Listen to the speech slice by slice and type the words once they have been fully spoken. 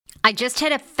I just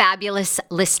had a fabulous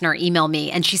listener email me,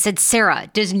 and she said,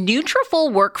 Sarah, does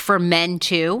Nutrafol work for men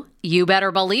too? You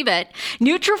better believe it.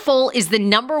 Nutrafol is the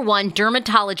 #1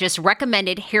 dermatologist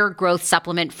recommended hair growth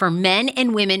supplement for men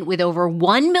and women, with over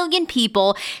 1 million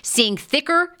people seeing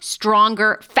thicker,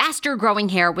 stronger, faster growing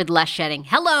hair with less shedding.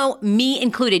 Hello, me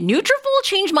included. Nutrafol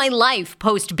changed my life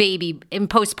post-baby and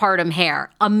postpartum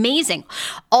hair. Amazing.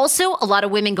 Also, a lot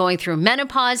of women going through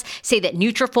menopause say that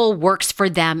Nutrafol works for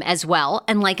them as well.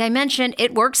 And like I mentioned,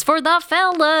 it works for the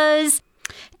fellas.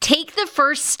 Take the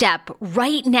first step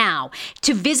right now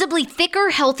to visibly thicker,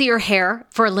 healthier hair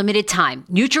for a limited time.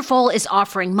 Nutrafol is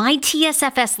offering my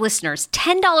TSFS listeners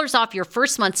 $10 off your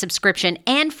first month subscription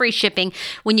and free shipping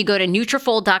when you go to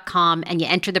Nutrafol.com and you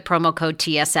enter the promo code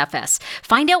TSFS.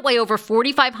 Find out why over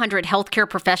 4,500 healthcare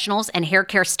professionals and hair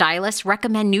care stylists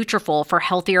recommend Nutrafol for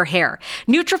healthier hair.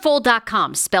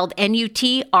 Nutrafol.com, spelled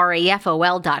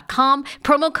Nutrafol.com,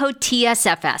 promo code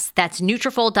TSFS. That's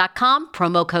Nutrafol.com,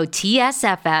 promo code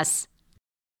TSFS.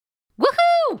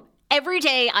 Woohoo! Every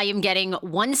day I am getting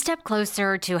one step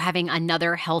closer to having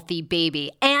another healthy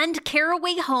baby, and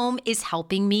Caraway Home is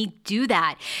helping me do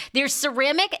that. Their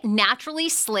ceramic, naturally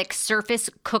slick surface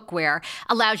cookware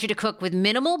allows you to cook with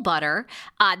minimal butter.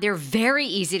 They're very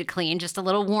easy to clean, just a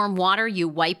little warm water, you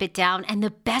wipe it down. And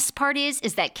the best part is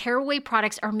that Caraway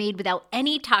products are made without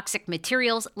any toxic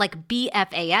materials like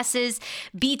BFASs,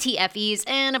 BTFEs,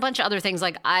 and a bunch of other things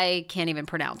like I can't even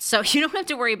pronounce. So you don't have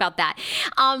to worry about that.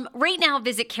 Right now,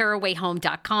 visit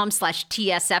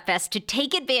carawayhome.com/TSFS to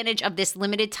take advantage of this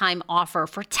limited time offer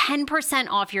for 10%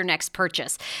 off your next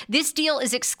purchase. This deal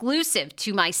is exclusive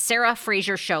to my Sarah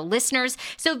Fraser Show listeners.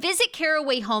 So visit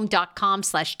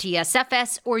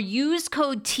carawayhome.com/TSFS or use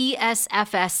code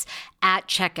TSFS at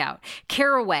checkout.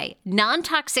 Caraway,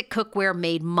 non-toxic cookware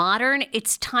made modern.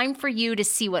 It's time for you to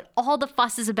see what all the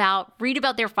fuss is about, read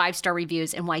about their 5-star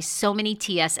reviews, and why so many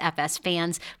TSFS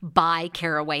fans buy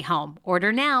Caraway Home.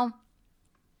 Order now.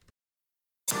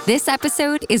 This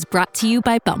episode is brought to you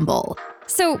by Bumble.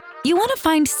 So, you want to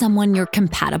find someone you're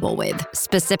compatible with,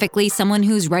 specifically someone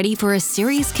who's ready for a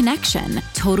serious connection,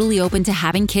 totally open to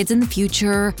having kids in the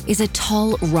future, is a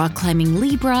tall, rock-climbing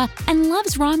Libra, and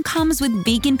loves rom-coms with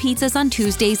vegan pizzas on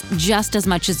Tuesdays just as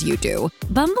much as you do.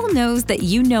 Bumble knows that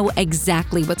you know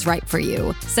exactly what's right for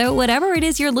you. So whatever it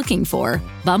is you're looking for,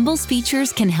 Bumble's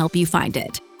features can help you find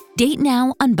it. Date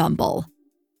now on Bumble.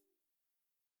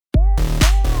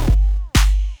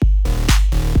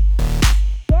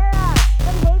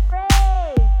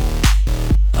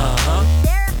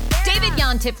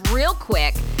 Tip real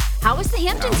quick. How is the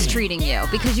Hamptons treating you?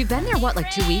 Because you've been there, what,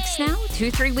 like 2 weeks now?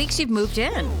 2-3 weeks you've moved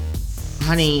in.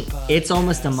 Honey, it's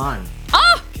almost a month.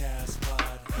 Oh!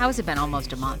 How has it been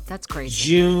almost a month? That's crazy.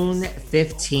 June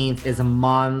 15th is a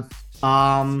month.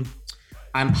 I'm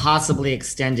possibly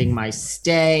extending my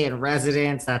stay in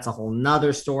residence. That's a whole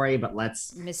nother story, but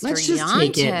let's just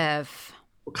take it.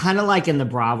 Kind of like in the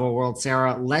Bravo world,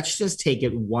 Sarah, let's just take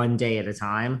it one day at a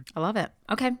time. I love it.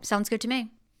 Okay, sounds good to me.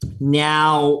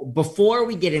 Now, before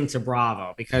we get into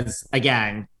Bravo, because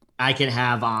again, I could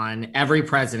have on every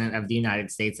president of the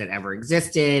United States that ever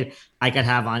existed. I could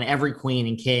have on every queen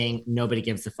and king. Nobody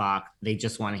gives a fuck. They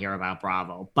just want to hear about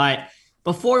Bravo. But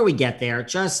before we get there,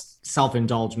 just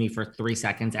self-indulge me for 3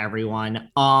 seconds, everyone.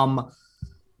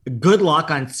 Good luck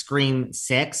on Scream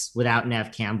 6 without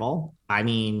Neve Campbell. I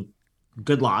mean,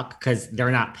 good luck, because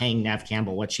they're not paying Neve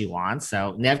Campbell what she wants.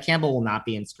 So Neve Campbell will not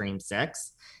be in Scream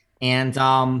 6. And,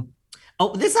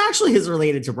 this actually is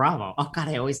related to Bravo. Oh, God,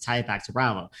 I always tie it back to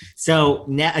Bravo. So,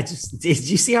 did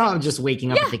you see how I'm just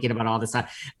waking up and thinking about all this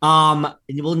stuff? Well,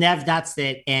 Neve, that's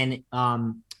it. And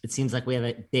it seems like we have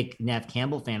a big Neve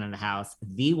Campbell fan in the house.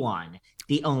 The one,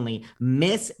 the only,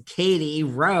 Miss Katie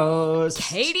Rose.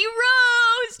 Katie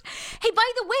Rose! Hey,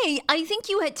 by the way, I think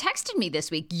you had texted me this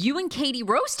week. You and Katie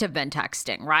Rose have been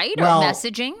texting, right? Or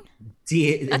messaging?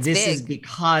 This is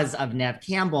because of Neve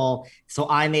Campbell. So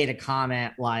I made a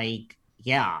comment like,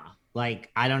 I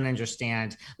don't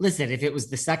understand. Listen, if it was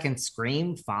the second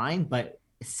Scream, fine. But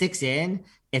 6 in,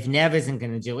 if Neve isn't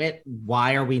going to do it,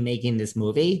 why are we making this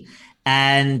movie?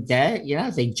 And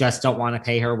they just don't want to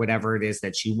pay her whatever it is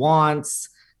that she wants,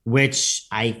 which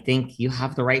I think you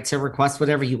have the right to request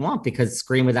whatever you want, because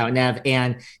Scream without Neve.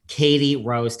 And Katie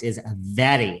Roast is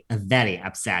very, very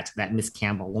upset that Miss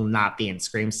Campbell will not be in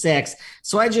Scream 6.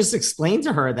 So I just explained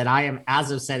to her that I am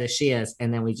as upset as she is.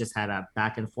 And then we just had a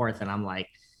back and forth. And I'm like,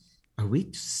 are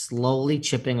we slowly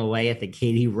chipping away at the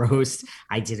Katie Roast?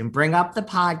 I didn't bring up the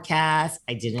podcast.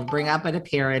 I didn't bring up an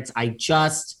appearance. I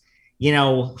just...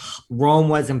 Rome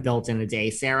wasn't built in a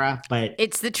day, Sarah, but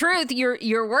it's the truth.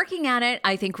 You're working at it.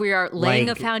 I think we are laying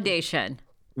a foundation.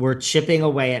 we're chipping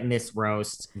away at Miss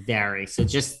Roast. Very. So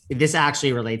just this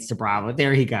actually relates to Bravo.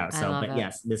 There you go. I So, love but it.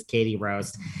 yes, Miss Katie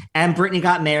Roast. And Brittany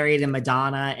got married, and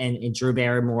Madonna and Drew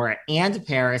Barrymore and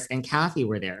Paris and Kathy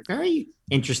were there. Very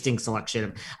interesting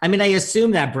selection. I mean, I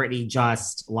assume that Brittany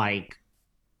just like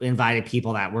invited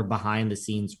people that were behind the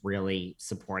scenes really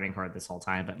supporting her this whole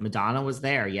time. But Madonna was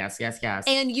there. Yes, yes, yes.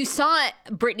 And you saw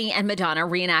Britney and Madonna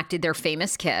reenacted their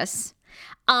famous kiss.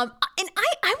 And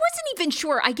I wasn't even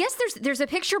sure. I guess there's a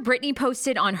picture Britney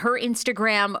posted on her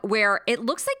Instagram where it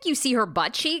looks like you see her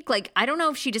butt cheek. Like, I don't know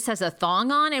if she just has a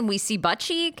thong on and we see butt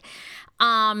cheek.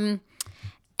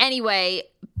 Anyway.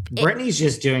 Britney's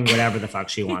just doing whatever the fuck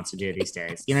she wants to do these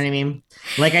days. You know what I mean?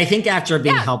 Like, I think after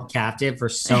being held captive for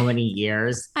so many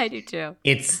years, I do too.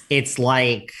 It's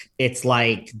like,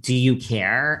 do you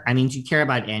care? I mean, do you care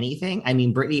about anything? I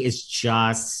mean, Britney is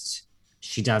just,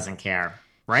 she doesn't care.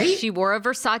 Right? She wore a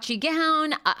Versace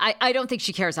gown. I don't think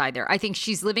she cares either. I think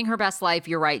she's living her best life.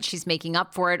 You're right. She's making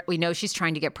up for it. We know she's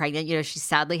trying to get pregnant. You know, she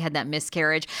sadly had that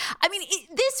miscarriage. I mean,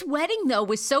 this wedding, though,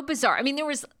 was so bizarre. I mean, there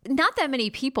was not that many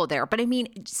people there, but I mean,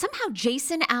 somehow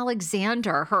Jason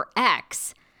Alexander, her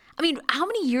ex, I mean, how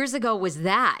many years ago was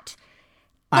that?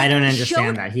 I don't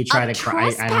understand that. He tried to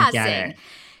cry. I don't get it.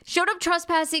 Showed up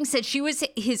trespassing, said she was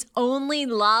his only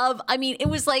love. I mean, it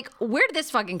was like, where did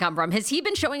this fucking come from? Has he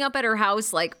been showing up at her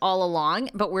house like all along,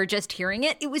 but we're just hearing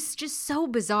it? It was just so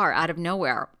bizarre out of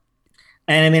nowhere.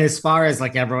 And I mean, as far as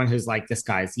like everyone who's like, this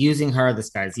guy's using her,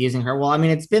 this guy's using her. Well, I mean,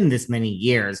 it's been this many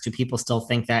years. Do people still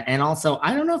think that? And also,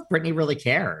 I don't know if Britney really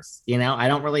cares. You know, I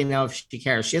don't really know if she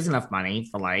cares. She has enough money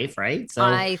for life, right? So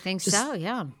I think so,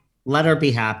 yeah. Let her be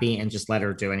happy and just let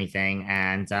her do anything.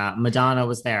 And Madonna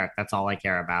was there. That's all I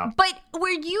care about. But were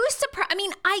you surprised? I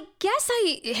mean, I guess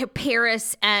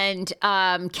Paris and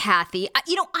Kathy,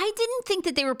 you know, I didn't think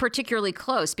that they were particularly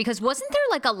close because wasn't there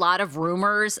like a lot of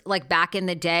rumors like back in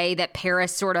the day that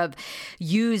Paris sort of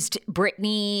used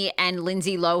Britney and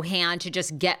Lindsay Lohan to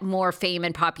just get more fame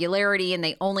and popularity, and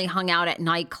they only hung out at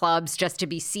nightclubs just to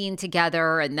be seen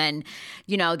together. And then,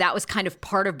 you know, that was kind of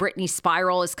part of Britney's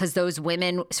spiral is because those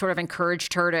women sort of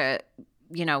encouraged her to,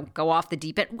 you know, go off the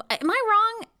deep end. Am I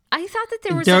wrong? I thought that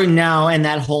there was no, and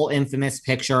that whole infamous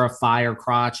picture of fire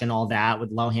crotch and all that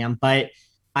with Lohan, but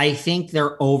I think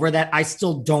they're over that. I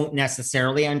still don't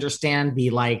necessarily understand the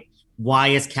like, why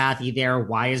is Kathy there?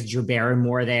 Why is Drew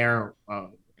Barrymore there?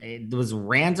 It was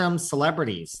random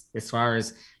celebrities as far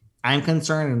as I'm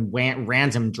concerned, and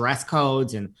random dress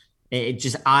codes, and it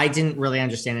just, I didn't really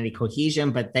understand any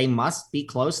cohesion, but they must be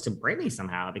close to Britney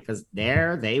somehow because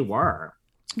there they were.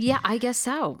 Yeah, I guess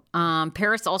so.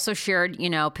 Paris also shared, you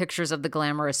know, pictures of the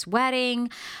glamorous wedding,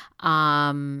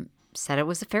 said it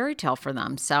was a fairy tale for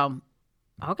them. So,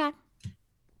 okay.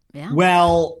 Yeah.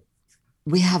 Well,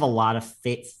 we have a lot of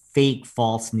fake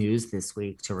false news this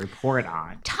week to report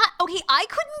on. Okay, I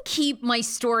couldn't keep my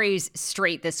stories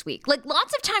straight this week. Like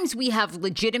lots of times we have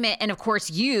legitimate, and of course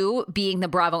you, being the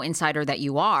Bravo insider that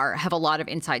you are, have a lot of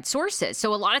inside sources.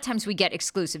 So a lot of times we get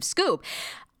exclusive scoop.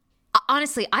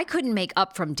 Honestly, I couldn't make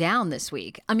up from down this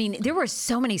week. I mean, there were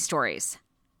so many stories.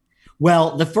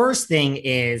 Well, the first thing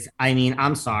is, I mean,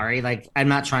 I'm sorry, like, I'm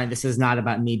not trying, this is not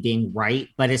about me being right,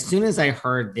 but as soon as I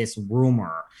heard this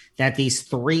rumor that these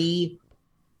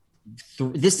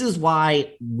this is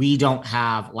why we don't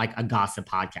have like a gossip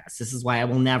podcast. This is why I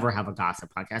will never have a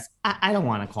gossip podcast. I don't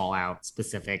want to call out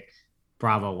specific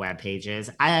Bravo web pages.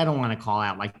 I don't want to call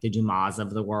out like the Dumas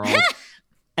of the world.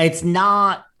 It's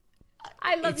not.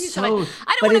 I love you so much.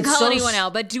 I don't want to call anyone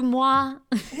out, but Dumas.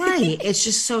 Right. It's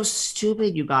just so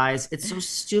stupid, you guys. It's so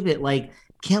stupid. Like,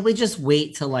 can't we just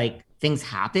wait till like things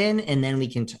happen and then we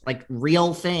can like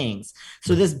real things?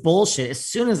 So this bullshit, as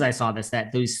soon as I saw this,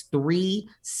 that those 3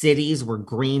 cities were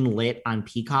green lit on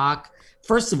Peacock.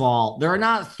 First of all, there are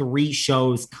not 3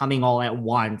 shows coming all at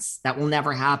once. That will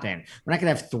never happen. We're not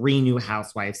going to have 3 new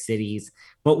housewife cities.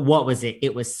 But what was it?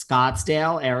 It was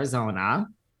Scottsdale, Arizona.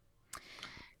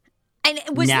 And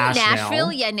was it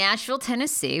Nashville? Yeah, Nashville,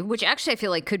 Tennessee, which actually I feel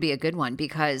like could be a good one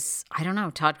because, I don't know,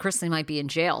 Todd Chrisley might be in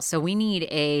jail. So we need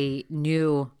a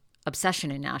new obsession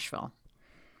in Nashville.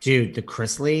 Dude, the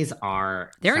Chrisleys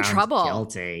they're in trouble.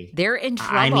 Guilty. They're in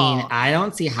trouble. I mean, I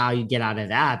don't see how you get out of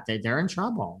that. They're in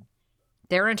trouble.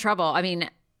 They're in trouble. I mean,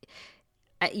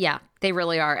 yeah, they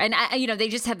really are. And, you know, they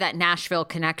just have that Nashville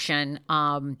connection.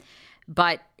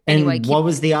 But anyway. And what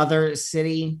was the other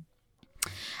city?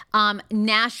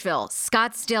 Nashville,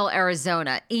 Scottsdale,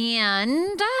 Arizona,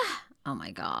 and Oh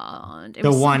my God.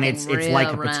 The one, it's like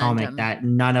a Potomac random. that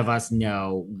none of us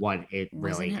know what it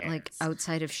really Wasn't it is. like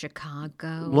outside of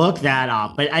Chicago? Look that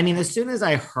up. But I mean, as soon as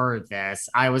I heard this,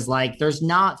 I was like, there's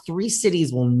not, three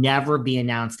cities will never be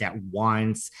announced at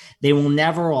once. They will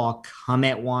never all come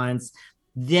at once.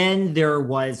 Then there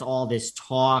was all this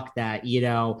talk that,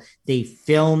 they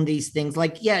film these things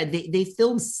like, yeah, they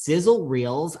film sizzle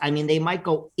reels. I mean, they might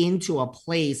go into a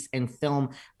place and film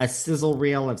a sizzle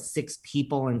reel of 6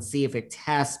 people and see if it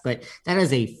tests, but that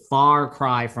is a far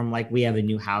cry from like, we have a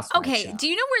new housewife Okay. show. Do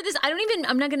you know where this, I'm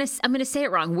going to say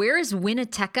it wrong. Where is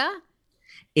Winnetka?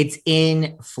 It's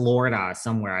in Florida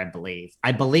somewhere, I believe.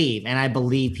 And I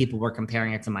believe people were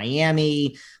comparing it to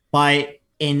Miami,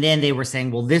 and then they were saying,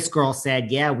 well, this girl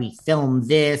said, yeah, we filmed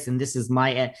this and this is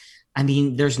I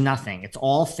mean, there's nothing. It's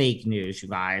all fake news, you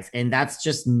guys. And that's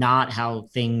just not how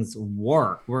things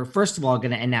work. We're first of all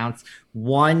going to announce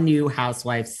one new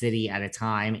housewife city at a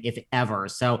time, if ever.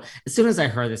 So as soon as I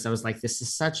heard this, I was like, this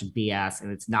is such BS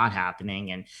and it's not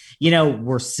happening. And,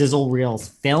 were sizzle reels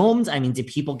filmed? I mean, did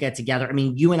people get together? I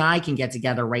mean, you and I can get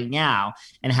together right now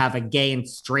and have a gay and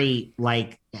straight,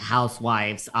 like,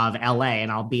 housewives of LA,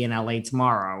 and I'll be in LA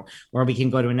tomorrow, or we can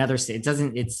go to another city.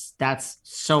 That's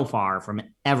so far from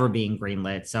ever being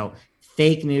greenlit. So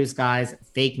fake news, guys,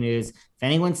 fake news. If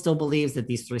anyone still believes that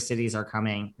these 3 cities are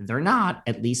coming, they're not,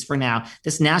 at least for now.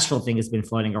 This Nashville thing has been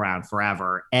floating around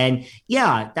forever. And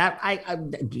yeah,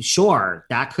 I'm sure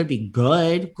that could be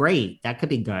good. Great. That could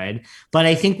be good. But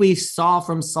I think we saw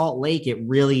from Salt Lake, it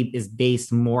really is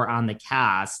based more on the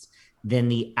cast than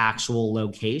the actual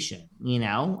location,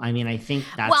 I mean, I think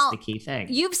that's the key thing.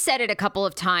 You've said it a couple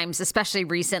of times, especially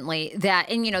recently, that,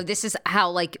 and this is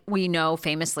how, like, we know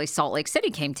famously Salt Lake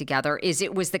City came together, is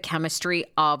it was the chemistry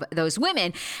of those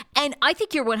women. And I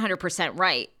think you're 100%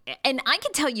 right. And I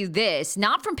can tell you this,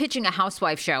 not from pitching a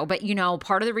housewife show, but,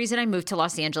 part of the reason I moved to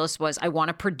Los Angeles was I want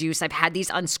to produce. I've had these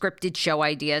unscripted show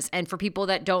ideas. And for people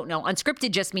that don't know, unscripted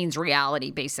just means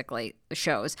reality, basically,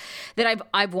 shows that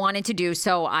I've wanted to do.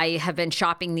 So I have been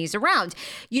shopping these around.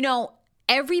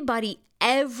 Every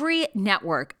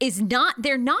network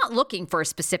they're not looking for a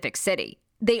specific city.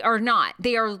 They are not.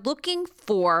 They are looking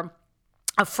for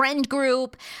a friend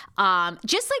group,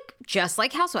 just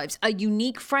like Housewives, a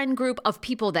unique friend group of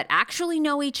people that actually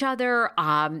know each other,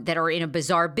 that are in a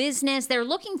bizarre business. They're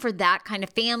looking for that kind of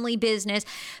family business.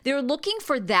 They're looking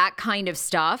for that kind of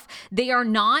stuff. They are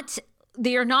not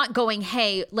going,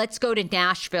 hey, let's go to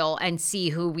Nashville and see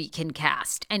who we can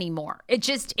cast anymore. It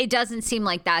doesn't seem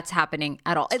like that's happening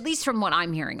at all, at least from what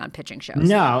I'm hearing on pitching shows.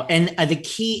 No. And the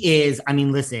key is, I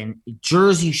mean, listen,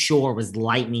 Jersey Shore was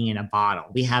lightning in a bottle.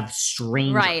 We have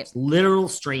strangers, right, literal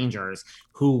strangers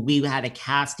who we had a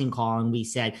casting call and we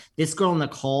said, this girl,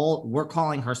 Nicole, we're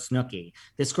calling her Snooki.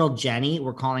 This girl, Jenny,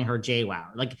 we're calling her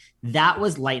JWoww. Like, that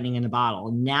was lightning in a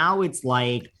bottle. Now it's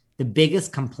like, the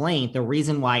biggest complaint, the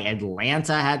reason why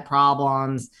Atlanta had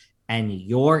problems and New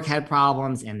York had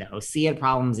problems and the OC had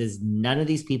problems is none of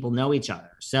these people know each other.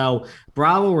 So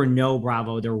Bravo or no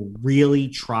Bravo, they're really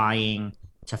trying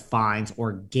to find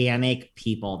organic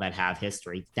people that have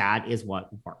history. That is what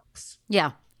works.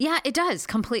 Yeah. Yeah, it does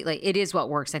completely. It is what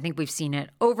works. I think we've seen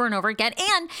it over and over again.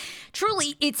 And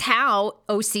truly, it's how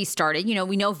OC started.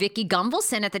 We know Vicky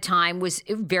Gunvalson at the time was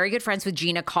very good friends with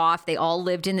Gina Koff. They all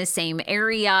lived in the same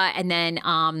area. And then,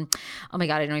 oh my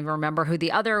God, I don't even remember who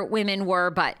the other women were.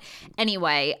 But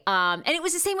anyway, and it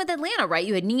was the same with Atlanta, right?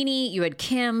 You had Nene, you had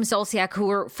Kim, Zolciak, who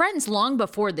were friends long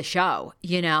before the show,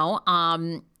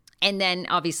 and then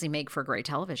obviously make for great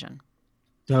television.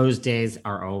 Those days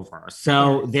are over.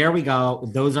 So there we go.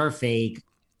 Those are fake.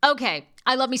 Okay.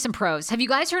 I love me some Pros. Have you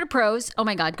guys heard of Pros? Oh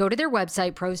my God. Go to their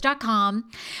website,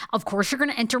 pros.com. Of course, you're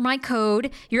going to enter my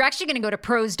code. You're actually going to go to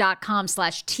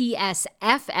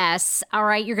pros.com/TSFS. All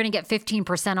right. You're going to get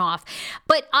 15% off.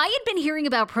 But I had been hearing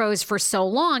about Pros for so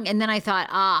long. And then I thought,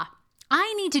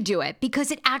 I need to do it because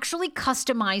it actually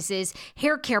customizes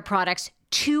hair care products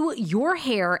to your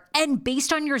hair and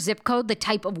based on your zip code, the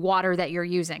type of water that you're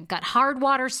using. Got hard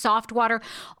water, soft water,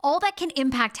 all that can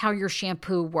impact how your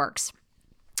shampoo works.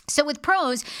 So with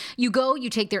Pros, you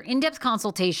take their in-depth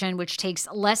consultation, which takes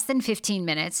less than 15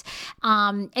 minutes.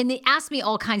 And they ask me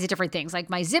all kinds of different things like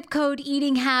my zip code,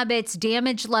 eating habits,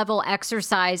 damage level,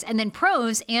 exercise. And then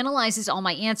Pros analyzes all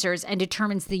my answers and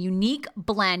determines the unique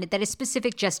blend that is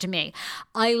specific just to me.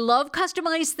 I love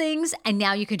customized things, and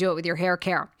now you can do it with your hair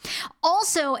care.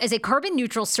 Also, as a carbon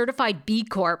neutral certified B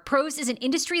Corp, Pros is an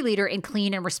industry leader in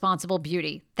clean and responsible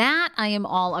beauty. That I am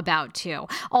all about too.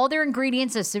 All their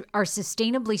ingredients are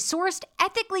sustainably sourced,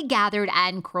 ethically gathered,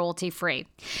 and cruelty-free.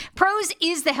 Prose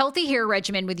is the healthy hair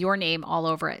regimen with your name all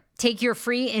over it. Take your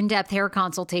free in-depth hair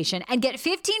consultation and get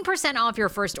 15% off your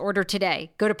first order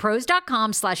today. Go to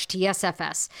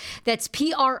prose.com/TSFS. That's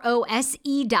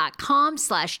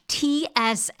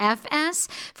prose.com/TSFS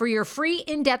for your free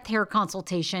in-depth hair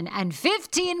consultation and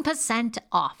 15%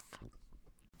 off.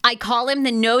 I call him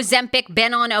the no-Zempic,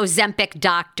 been on Ozempic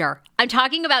doctor. I'm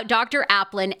talking about Dr.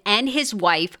 Applin and his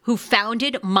wife who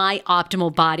founded My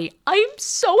Optimal Body. I am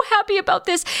so happy about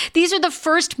this. These are the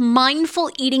first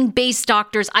mindful eating-based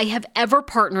doctors I have ever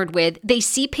partnered with. They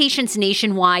see patients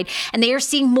nationwide, and they are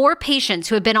seeing more patients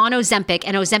who have been on Ozempic,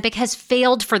 and Ozempic has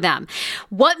failed for them.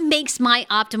 What makes My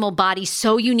Optimal Body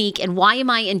so unique, and why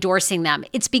am I endorsing them?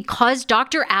 It's because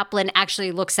Dr. Applin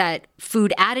actually looks at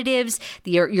food additives,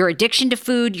 your addiction to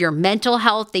food, your mental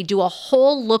health. They do a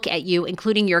whole look at you,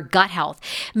 including your gut health.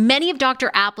 Many of Dr.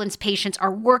 Applin's patients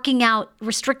are working out,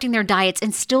 restricting their diets,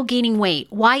 and still gaining weight.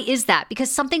 Why is that?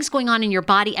 Because something's going on in your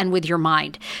body and with your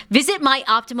mind. Visit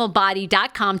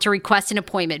myoptimalbody.com to request an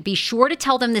appointment. Be sure to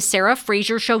tell them the Sarah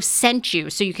Fraser Show sent you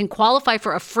so you can qualify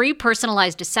for a free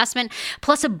personalized assessment,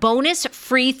 plus a bonus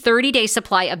free 30-day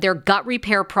supply of their gut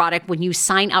repair product when you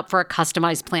sign up for a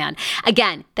customized plan.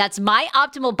 Again, that's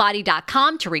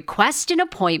myoptimalbody.com to request an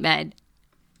appointment.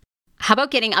 How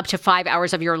about getting up to 5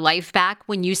 hours of your life back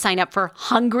when you sign up for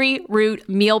Hungry Root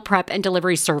meal prep and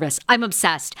delivery service? I'm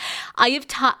obsessed. I've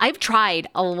tried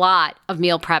a lot of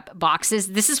meal prep boxes.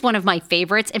 This is one of my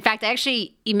favorites. In fact, I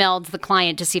actually emailed the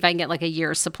client to see if I can get like a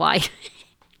year's supply.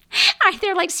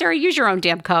 They're like, Sarah, use your own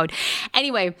damn code.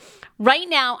 Anyway, right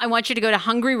now, I want you to go to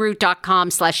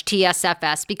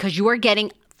hungryroot.com/TSFS because you are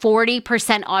getting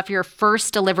 40% off your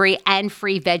first delivery and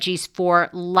free veggies for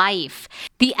life.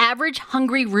 The average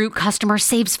Hungry Root customer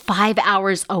saves 5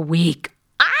 hours a week.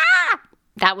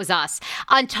 That was us.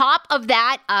 On top of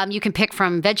that, you can pick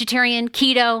from vegetarian,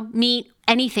 keto, meat,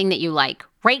 anything that you like.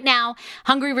 Right now,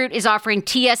 Hungry Root is offering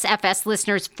TSFS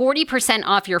listeners 40%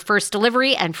 off your first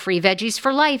delivery and free veggies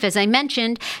for life. As I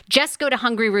mentioned, just go to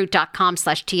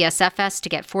hungryroot.com/TSFS to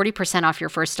get 40% off your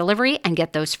first delivery and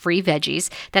get those free veggies.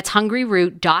 That's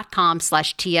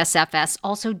hungryroot.com/TSFS.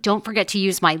 Also, don't forget to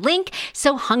use my link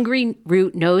so Hungry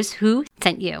Root knows who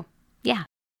sent you. Yeah.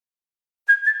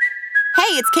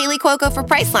 Hey, it's Kaylee Cuoco for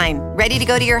Priceline. Ready to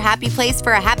go to your happy place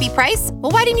for a happy price?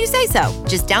 Well, why didn't you say so?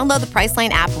 Just download the Priceline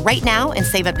app right now and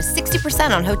save up to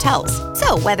 60% on hotels.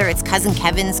 So whether it's Cousin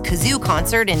Kevin's Kazoo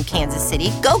Concert in Kansas City,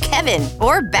 go Kevin,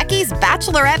 or Becky's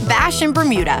Bachelorette Bash in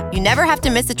Bermuda, you never have to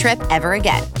miss a trip ever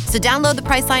again. So download the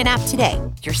Priceline app today.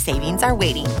 Your savings are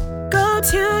waiting. Go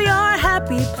to your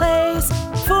happy place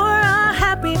for a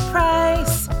happy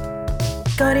price.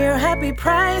 Go to your happy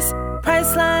price,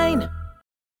 Priceline.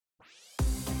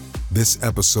 This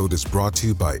episode is brought to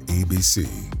you by ABC.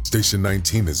 Station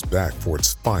 19 is back for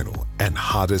its final and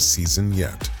hottest season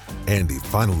yet. Andy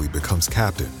finally becomes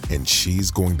captain, and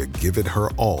she's going to give it her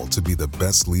all to be the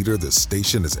best leader the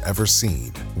station has ever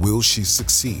seen. Will she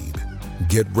succeed?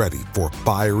 Get ready for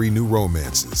fiery new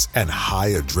romances and high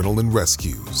adrenaline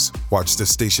rescues. Watch the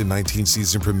Station 19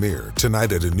 season premiere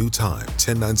tonight at a new time,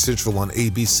 10/9 Central on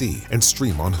ABC, and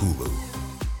stream on Hulu.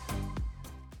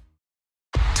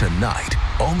 Tonight,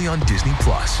 only on Disney+.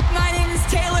 My name is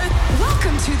Taylor.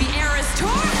 Welcome to the Eras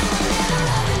Tour.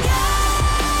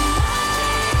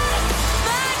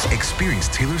 Experience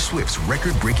Taylor Swift's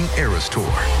record-breaking Eras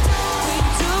Tour.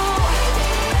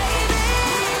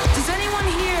 Does anyone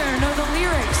here know the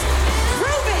lyrics?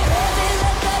 Prove it!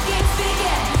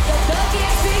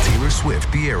 Taylor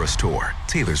Swift, the Eras Tour,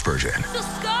 Taylor's version.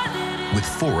 With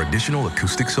 4 additional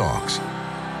acoustic songs.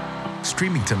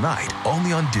 Streaming tonight,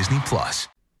 only on Disney+.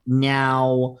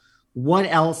 Now, what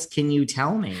else can you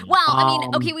tell me? Well, I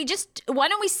mean, okay, why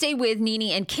don't we stay with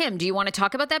Nene and Kim? Do you want to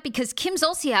talk about that? Because Kim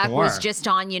Zolciak was just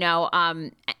on,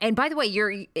 and by the way,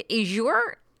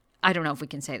 I don't know if we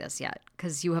can say this yet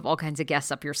because you have all kinds of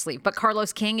guests up your sleeve, but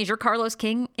Carlos King, is your Carlos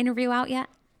King interview out yet?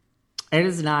 It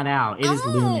is not out. It is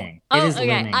looming. It is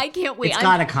looming. I can't wait. It's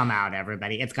got to come out,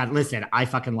 everybody. Listen, I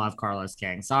fucking love Carlos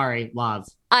King. Sorry, love.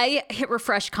 I hit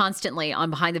refresh constantly on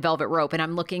Behind the Velvet Rope, and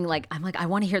I'm like, I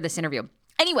want to hear this interview.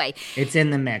 Anyway. It's in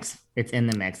the mix. It's in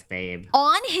the mix, babe.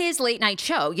 On his late night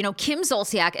show, Kim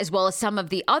Zolciak, as well as some of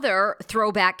the other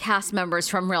throwback cast members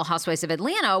from Real Housewives of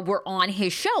Atlanta were on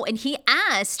his show, and he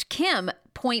asked Kim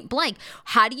point blank,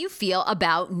 how do you feel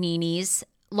about Nene's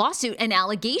lawsuit and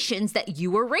allegations that you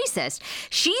were racist?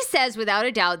 She says without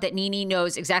a doubt that Nene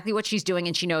knows exactly what she's doing,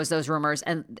 and she knows those rumors,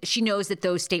 and she knows that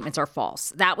those statements are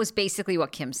false. That was basically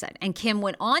what Kim said. And Kim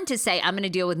went on to say, I'm going to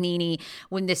deal with Nene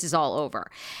when this is all over.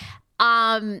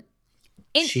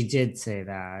 She did say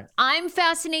that. I'm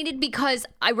fascinated because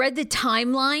I read the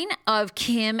timeline of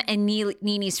Kim and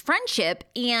Nene's friendship,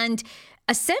 and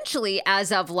essentially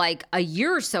as of like a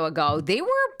year or so ago, they were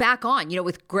back on,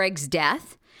 with Greg's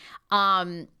death.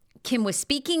 Kim was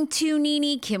speaking to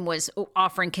Nene. Kim was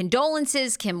offering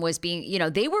condolences. Kim was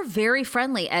being, they were very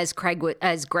friendly as Greg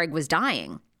was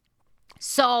dying.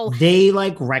 So they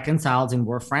like reconciled and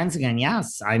were friends again.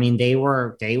 Yes. I mean, they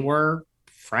were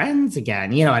friends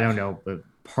again. I don't know,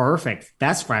 perfect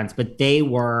best friends, but they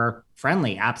were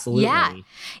friendly. Absolutely.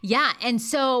 Yeah. And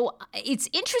so it's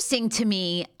interesting to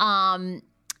me. I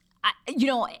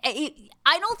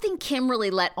don't think Kim really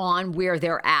let on where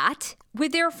they're at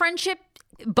with their friendship,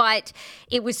 but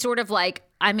it was sort of like,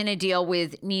 I'm going to deal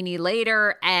with Nene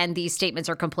later, and these statements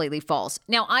are completely false.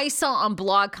 Now, I saw on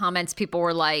blog comments, people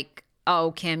were like,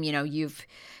 oh, Kim, you've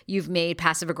made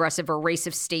passive aggressive or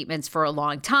racist statements for a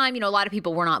long time. A lot of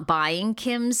people were not buying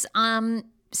Kim's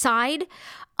side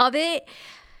of it,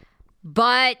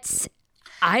 but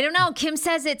I don't know. Kim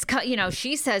says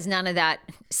she says none of that.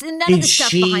 None of the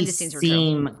stuff behind the scenes were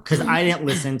true. Because I didn't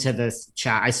listen to this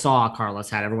chat. I saw Carlos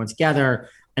had everyone together.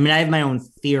 I mean, I have my own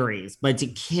theories, but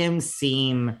did Kim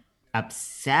seem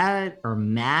upset or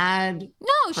mad?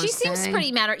 No, she seems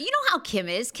pretty mad. You know how Kim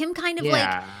is. Kim kind of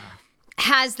like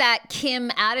has that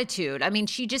Kim attitude. I mean,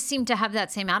 she just seemed to have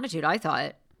that same attitude, I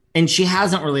thought. And she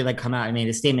hasn't really like come out and made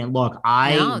a statement. Look,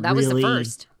 that was the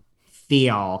first.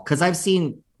 Because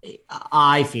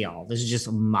I feel, this is just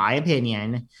my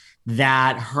opinion,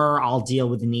 that I'll deal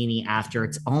with Nene after.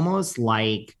 It's almost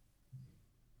like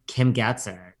Kim gets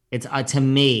it. It's to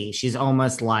me, she's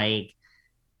almost like,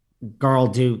 girl,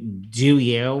 do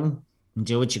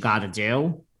what you got to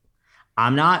do.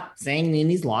 I'm not saying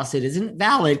Nene's lawsuit isn't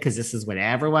valid, because this is what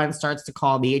everyone starts to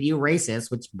call me and you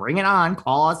racist, which bring it on,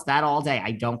 call us that all day.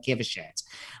 I don't give a shit.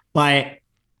 But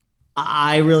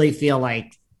I really feel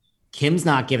like Kim's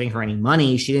not giving her any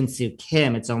money. She didn't sue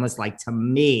Kim. It's almost like, to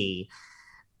me,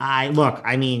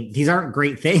 I mean, these aren't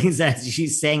great things as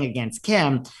she's saying against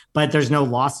Kim, but there's no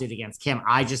lawsuit against Kim.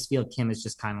 I just feel Kim is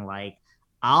just kind of like,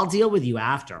 I'll deal with you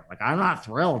after. Like, I'm not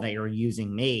thrilled that you're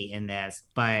using me in this,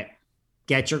 but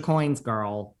get your coins,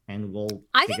 girl, and we'll.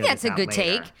 I think that's a good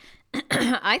take.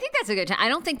 I think that's a good take. I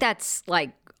don't think that's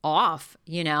like off,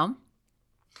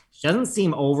 She doesn't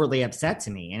seem overly upset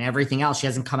to me, and everything else. She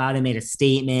hasn't come out and made a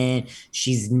statement.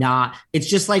 She's not. It's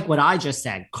just like what I just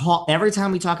said. Every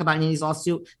time we talk about Nene's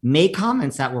lawsuit, make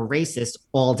comments that were racist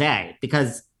all day,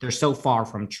 because they're so far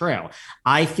from true.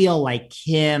 I feel like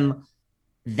Kim,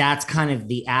 that's kind of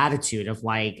the attitude of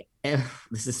like,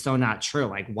 this is so not true.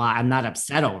 Like, why? I'm not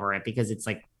upset over it because it's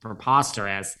like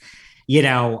preposterous.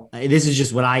 This is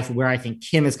just where I think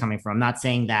Kim is coming from. I'm not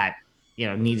saying that,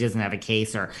 Nene doesn't have a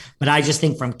case, but I just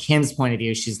think from Kim's point of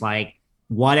view, she's like,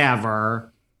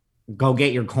 whatever, go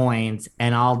get your coins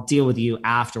and I'll deal with you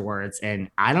afterwards.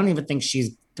 And I don't even think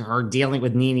her dealing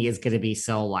with Nene is going to be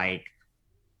so like,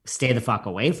 stay the fuck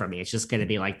away from me. It's just going to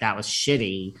be like, that was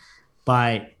shitty,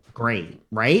 but great.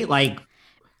 Right. Like,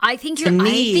 I think you're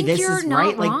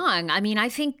not wrong. I mean, I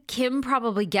think Kim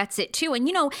probably gets it too. And,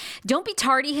 Don't Be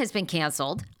Tardy has been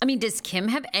canceled. I mean, does Kim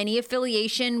have any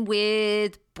affiliation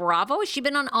with Bravo? Has she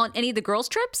been on any of the girls'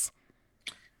 trips?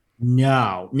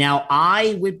 No. Now,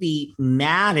 I would be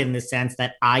mad in the sense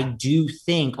that I do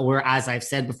think, or as I've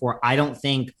said before, I don't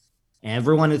think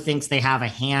everyone who thinks they have a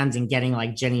hand in getting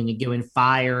like Jenny Nguyen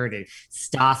fired and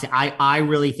Stassi, I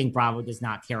really think Bravo does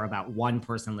not care about one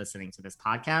person listening to this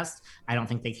podcast. I don't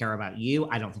think they care about you.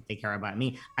 I don't think they care about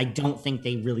me. I don't think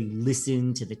they really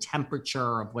listen to the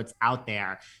temperature of what's out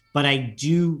there. But I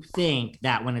do think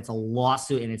that when it's a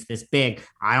lawsuit and it's this big,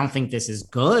 I don't think this is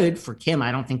good for Kim.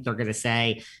 I don't think they're going to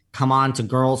say, come on to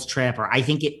girls trip, or I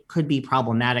think it could be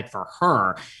problematic for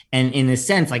her. And in a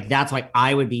sense, like, that's why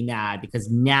I would be mad,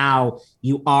 because now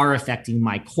you are affecting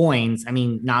my coins. I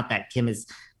mean, not that Kim is,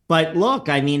 but look,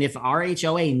 I mean, if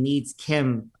RHOA needs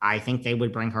Kim, I think they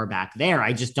would bring her back there.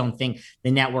 I just don't think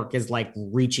the network is like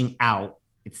reaching out.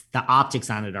 It's the optics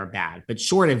on it are bad, but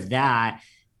short of that,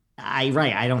 I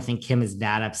don't think Kim is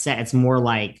that upset. It's more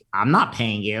like, I'm not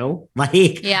paying you.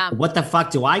 Like, what the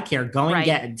fuck do I care? Go and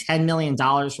get $10 million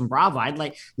from Bravo.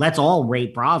 Let's all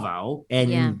rate Bravo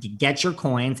and get your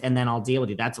coins, and then I'll deal with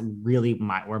you. That's really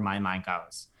where my mind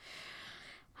goes.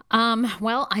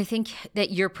 Well, I think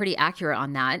that you're pretty accurate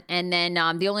on that. And then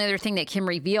the only other thing that Kim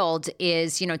revealed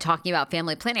is, talking about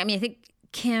family planning. I mean, I think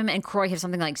Kim and Kroy have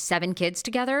something like 7 kids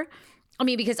together. I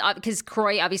mean, because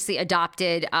Kroy obviously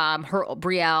adopted her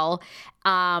Brielle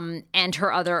and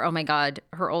her other,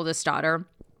 her oldest daughter.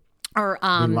 Or we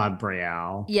love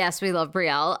Brielle. Yes, we love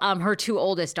Brielle. Her two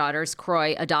oldest daughters,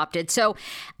 Croy adopted. So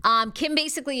Kim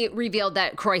basically revealed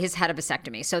that Croy has had a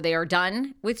vasectomy. So they are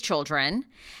done with children.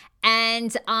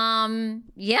 And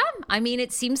yeah, I mean,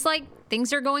 it seems like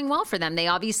things are going well for them.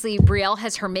 Brielle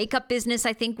has her makeup business,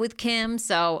 I think, with Kim.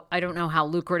 So I don't know how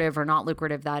lucrative or not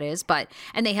lucrative that is.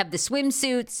 And they have the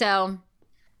swimsuit. So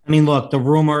I mean, look, the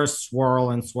rumors swirl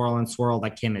and swirl and swirl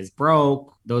that Kim is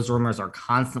broke. Those rumors are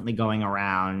constantly going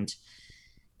around.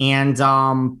 And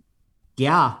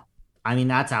yeah, I mean,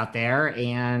 that's out there.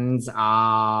 And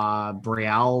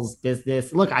Brielle's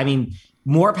business. Look, I mean,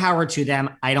 more power to them.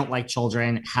 I don't like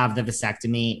children. Have the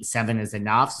vasectomy. 7 is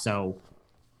enough. So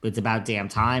it's about damn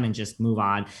time and just move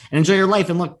on and enjoy your life.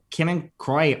 And look, Kim and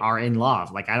Croy are in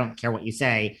love. Like, I don't care what you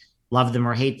say. Love them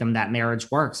or hate them. That marriage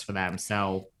works for them.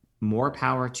 So more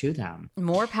power to them.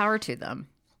 More power to them.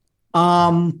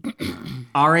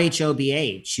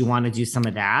 RHOBH, you want to do some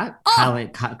of that? Oh.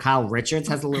 Kyle Richards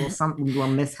has a little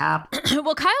mishap.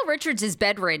 Well, Kyle Richards is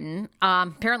bedridden,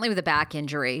 apparently with a back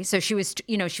injury. So she was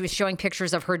showing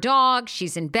pictures of her dog.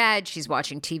 She's in bed. She's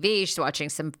watching TV. She's watching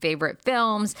some favorite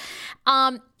films.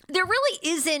 There really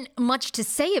isn't much to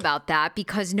say about that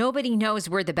because nobody knows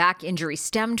where the back injury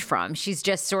stemmed from. She's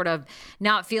just sort of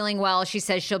not feeling well. She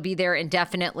says she'll be there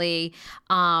indefinitely.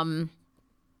 That's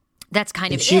kind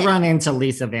of it. Did she run into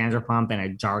Lisa Vanderpump in a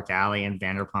dark alley and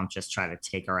Vanderpump just tried to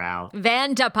take her out?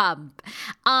 Vanderpump.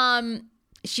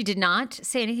 She did not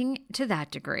say anything to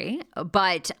that degree.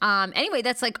 But anyway,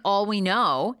 that's like all we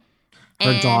know.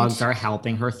 Her dogs are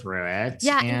helping her through it.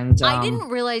 Yeah, and I didn't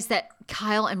realize that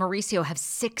Kyle and Mauricio have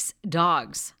 6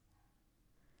 dogs.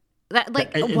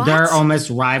 What? They're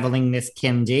almost rivaling Miss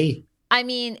Kim D. I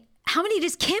mean, how many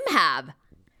does Kim have?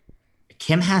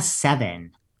 Kim has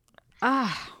 7.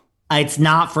 It's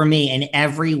not for me. And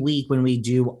every week when we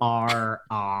do our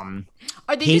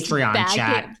Patreon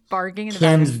chat, barking in the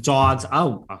Kim's dogs.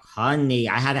 Oh, honey,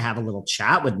 I had to have a little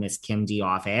chat with Miss Kim D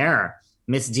off air.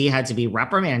 Miss D had to be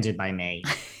reprimanded by me.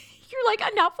 You're like,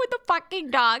 enough with the fucking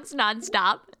dogs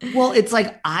nonstop. Well, it's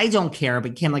like, I don't care,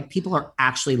 but Kim, like, people are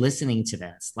actually listening to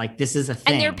this. Like, this is a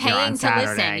thing. And they're paying to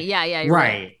listen. Yeah, you're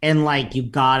right. And like, you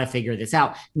got to figure this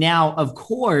out. Now, of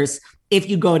course, if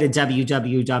you go to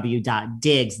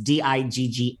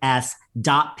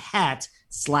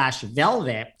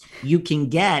www.diggs.pet/velvet, you can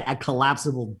get a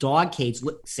collapsible dog cage.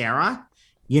 Sarah,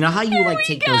 you know how you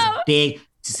take those big,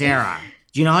 Sarah,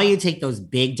 do you know how you take those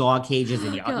big dog cages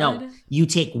and you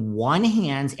take one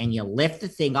hand and you lift the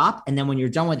thing up, and then when you're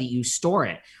done with it, you store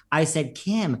it. I said,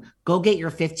 Kim, go get your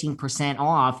 15%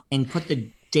 off and put the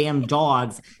damn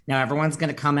dogs. Now everyone's going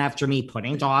to come after me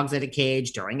putting dogs in a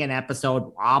cage during an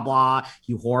episode, blah, blah,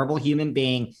 you horrible human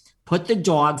being. Put the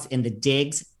dogs in the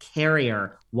Diggs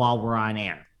carrier while we're on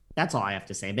air. That's all I have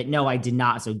to say. But no, I did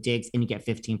not. So Diggs, and you get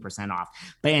 15% off.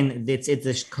 But and it's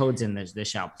the codes in the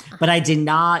show. But I did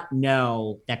not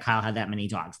know that Kyle had that many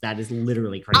dogs. That is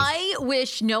literally crazy. I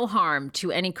wish no harm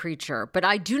to any creature, but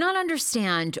I do not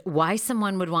understand why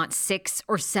someone would want 6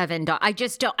 or 7 dogs. I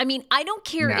just don't. I mean, I don't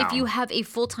care if you have a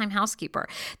full-time housekeeper.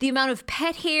 The amount of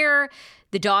pet hair,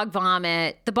 the dog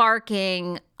vomit, the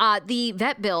barking, the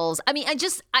vet bills. I mean,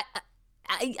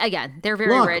 again, they're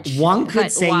very rich. One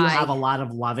could say you have a lot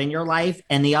of love in your life,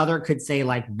 and the other could say,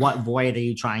 like, what void are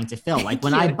you trying to fill? Like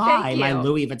when I buy my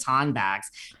Louis Vuitton bags,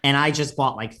 and I just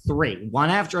bought like 3, one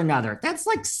after another. That's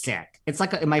like sick. It's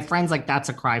like my friends like, that's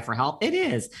a cry for help. It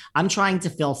is. I'm trying to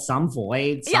fill some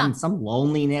void, some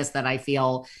loneliness that I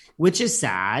feel, which is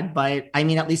sad. But I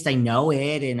mean, at least I know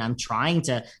it, and I'm trying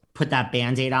to put that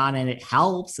Band-Aid on, and it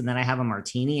helps. And then I have a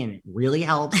martini, and it really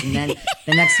helps. And then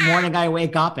the next morning I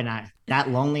wake up, and that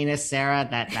loneliness, Sarah,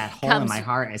 that hole in my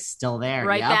heart is still there.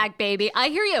 Right back, baby. I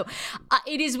hear you.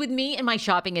 It is with me and my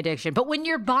shopping addiction. But when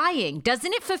you're buying,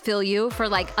 doesn't it fulfill you for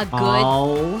like a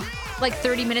good, like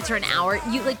 30 minutes or an hour?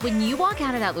 You like when you walk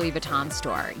out of that Louis Vuitton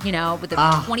store, with a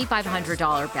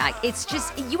 $2,500 bag, it's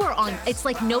just, you are on, it's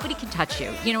like nobody can touch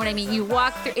you. You know what I mean? You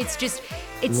walk through, it's such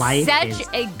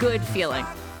a good feeling.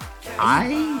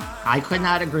 I could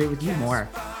not agree with you more.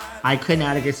 I could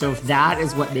not agree. So if that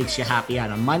is what makes you happy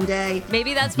on a Monday,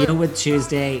 maybe that's deal with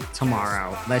Tuesday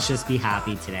tomorrow. Let's just be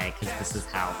happy today, because this is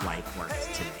how life works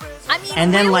today. I mean,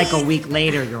 and then like a week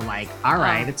later, you're like, all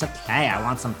right, it's okay. I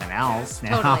want something else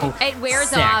now. Totally. It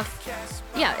wears off.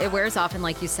 Yeah, it wears off. And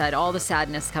like you said, all the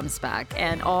sadness comes back,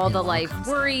 and all the life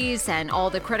worries and all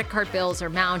the credit card bills are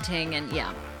mounting. And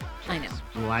yeah, I know.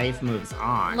 Life moves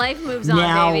on. Life moves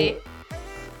on, baby.